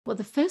Well,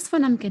 the first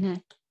one I'm going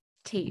to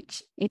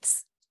teach,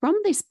 it's from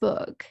this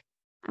book,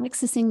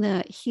 Accessing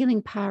the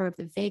Healing Power of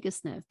the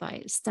Vagus Nerve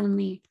by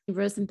Stanley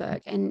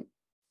Rosenberg. And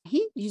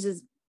he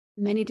uses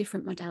many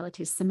different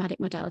modalities, somatic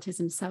modalities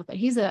himself, but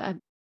he's an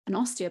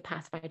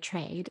osteopath by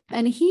trade.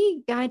 And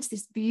he guides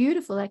this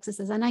beautiful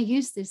exercise. And I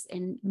use this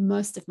in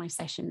most of my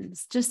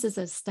sessions, just as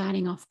a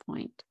starting off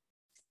point.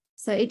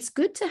 So it's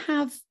good to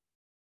have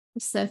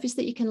a surface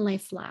that you can lay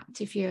flat.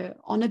 If you're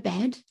on a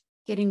bed,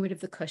 getting rid of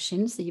the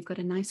cushion, so you've got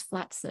a nice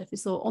flat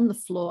surface, or on the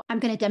floor. I'm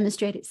going to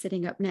demonstrate it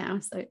sitting up now,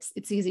 so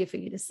it's easier for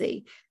you to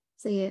see.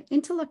 So you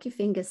interlock your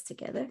fingers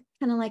together,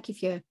 kind of like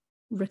if you're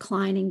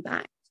reclining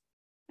back,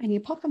 and you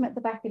pop them at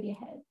the back of your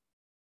head.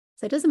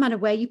 So it doesn't matter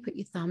where you put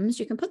your thumbs.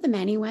 You can put them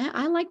anywhere.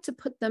 I like to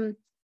put them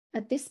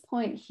at this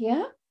point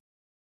here,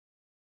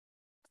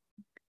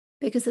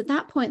 because at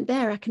that point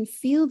there, I can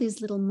feel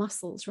these little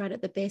muscles right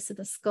at the base of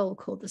the skull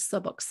called the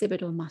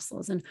suboccipital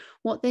muscles. And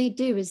what they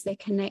do is they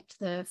connect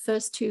the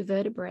first two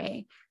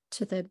vertebrae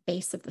to the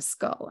base of the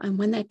skull. And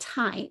when they're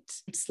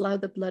tight, they slow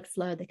the blood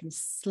flow, they can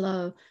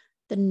slow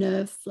the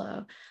nerve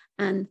flow.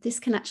 And this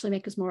can actually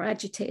make us more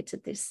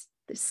agitated, this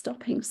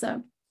stopping.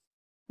 So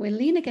we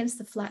lean against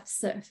the flat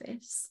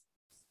surface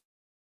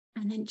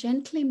and then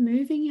gently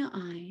moving your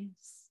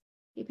eyes,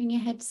 keeping your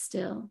head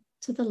still,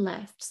 to the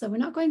left. So we're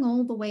not going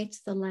all the way to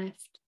the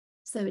left,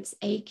 so it's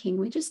aching.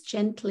 We're just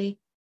gently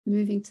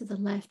moving to the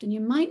left. And you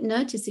might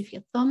notice if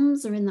your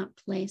thumbs are in that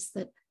place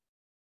that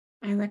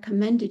I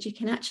recommended, you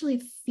can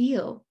actually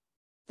feel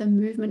the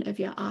movement of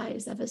your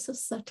eyes ever so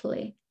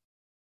subtly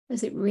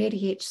as it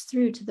radiates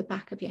through to the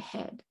back of your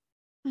head.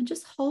 And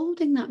just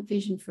holding that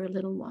vision for a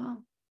little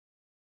while.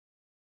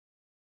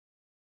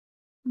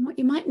 And what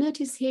you might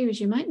notice here is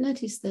you might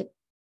notice that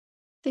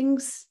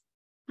things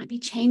might be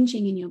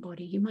changing in your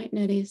body. You might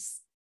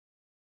notice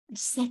a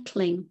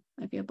settling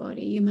of your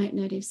body. You might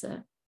notice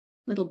a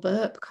little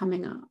burp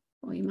coming up,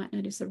 or you might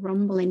notice a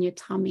rumble in your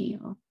tummy,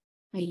 or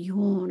a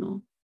yawn,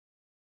 or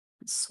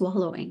a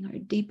swallowing, or a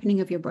deepening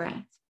of your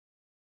breath.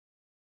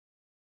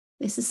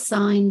 This is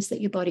signs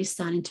that your body's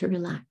starting to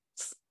relax.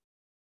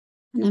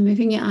 And now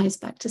moving your eyes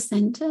back to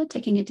center,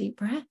 taking a deep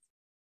breath.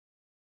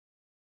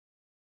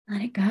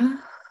 Let it go.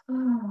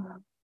 Oh.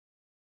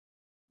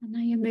 And now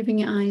you're moving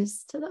your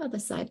eyes to the other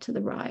side, to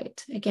the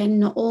right. Again,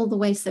 not all the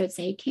way so it's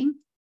aching.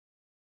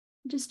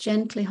 Just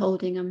gently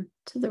holding them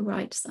to the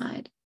right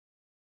side.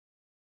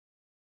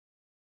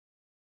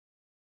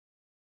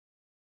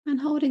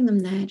 And holding them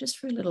there just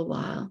for a little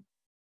while.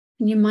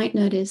 And you might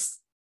notice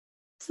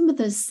some of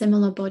those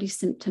similar body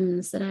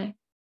symptoms that I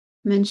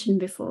mentioned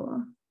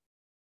before.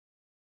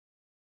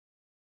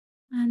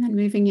 And then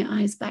moving your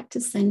eyes back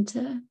to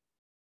center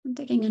and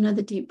taking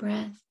another deep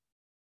breath.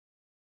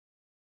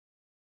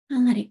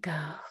 And let it go.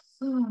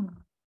 Oh.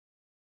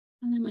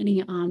 And then letting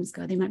your arms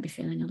go. They might be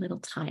feeling a little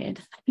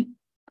tired.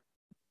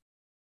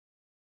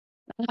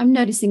 I'm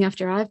noticing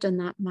after I've done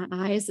that, my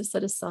eyes have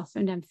sort of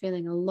softened. I'm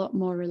feeling a lot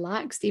more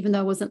relaxed. Even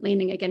though I wasn't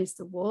leaning against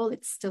the wall,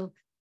 it's still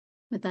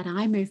with that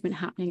eye movement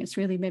happening. It's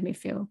really made me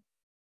feel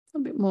a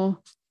bit more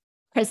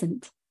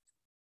present.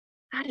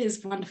 That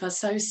is wonderful.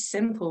 So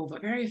simple,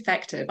 but very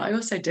effective. I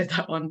also did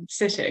that one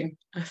sitting.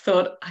 I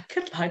thought I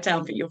could lie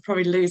down, but you'll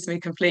probably lose me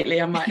completely.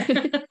 I might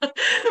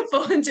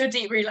fall into a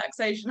deep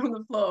relaxation on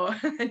the floor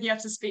and you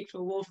have to speak to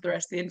a wall for the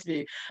rest of the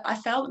interview. I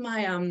felt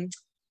my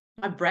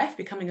breath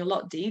becoming a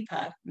lot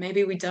deeper.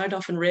 Maybe we don't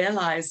often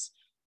realize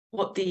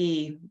what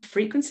the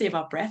frequency of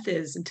our breath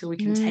is until we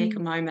can take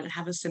a moment and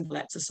have a simple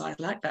exercise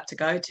like that to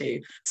go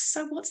to.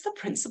 So what's the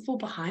principle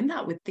behind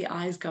that with the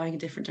eyes going in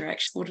different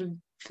directions? What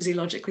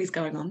physiologically is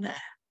going on there?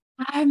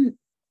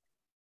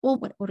 Well,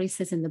 what he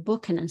says in the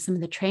book and some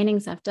of the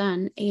trainings I've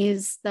done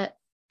is that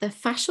the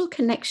fascial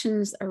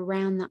connections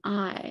around the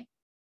eye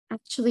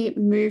actually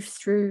move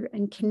through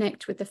and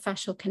connect with the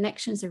fascial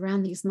connections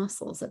around these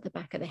muscles at the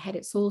back of the head.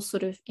 It's all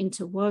sort of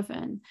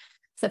interwoven.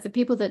 So for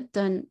people that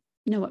don't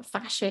know what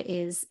fascia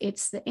is,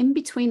 it's the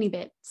in-betweeny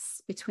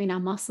bits between our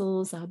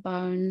muscles, our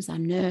bones, our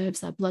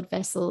nerves, our blood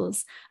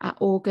vessels, our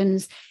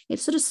organs. It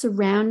sort of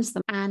surrounds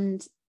them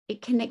and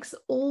it connects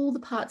all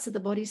the parts of the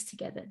bodies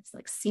together. It's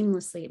like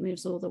seamlessly, it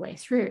moves all the way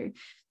through.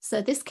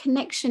 So this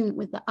connection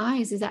with the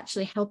eyes is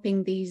actually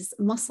helping these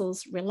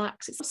muscles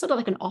relax. It's sort of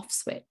like an off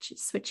switch.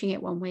 It's switching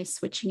it one way,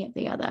 switching it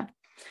the other.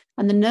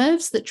 And the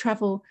nerves that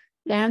travel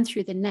down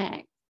through the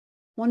neck,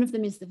 one of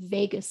them is the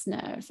vagus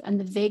nerve, and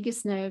the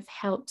vagus nerve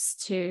helps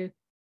to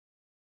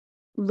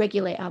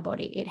regulate our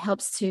body. It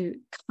helps to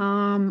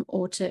calm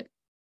or to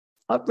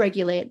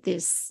upregulate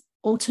this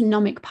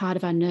autonomic part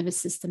of our nervous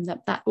system,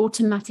 that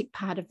automatic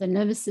part of the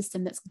nervous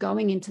system that's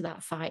going into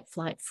that fight,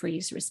 flight,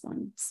 freeze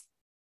response.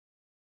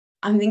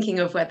 I'm thinking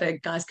of whether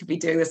guys could be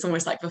doing this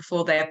almost like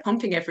before they're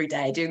pumping every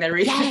day, doing their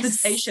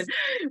rehabilitation.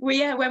 Yes. Well,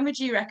 yeah, when would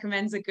you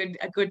recommend a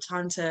good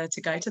time to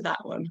go to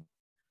that one?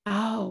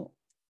 Oh,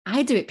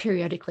 I do it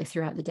periodically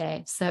throughout the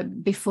day. So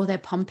before they're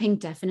pumping,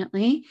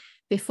 definitely.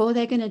 Before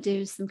they're going to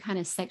do some kind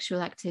of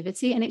sexual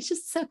activity. And it's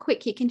just so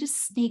quick. You can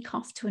just sneak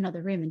off to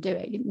another room and do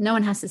it. No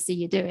one has to see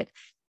you do it.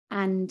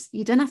 and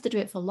you don't have to do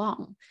it for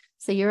long.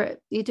 So you're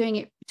doing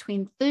it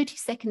between 30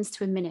 seconds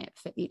to a minute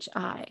for each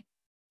eye.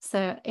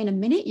 So in a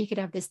minute, you could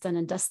have this done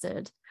and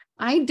dusted.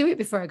 I do it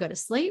before I go to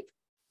sleep.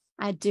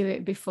 I do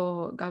it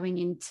before going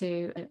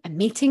into a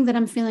meeting that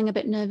I'm feeling a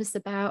bit nervous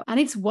about. And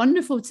it's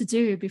wonderful to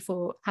do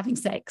before having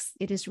sex.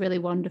 It is really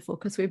wonderful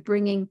because we're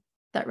bringing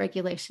that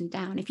regulation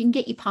down. If you can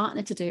get your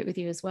partner to do it with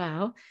you as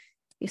well,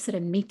 you're sort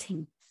of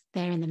meeting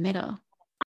there in the middle.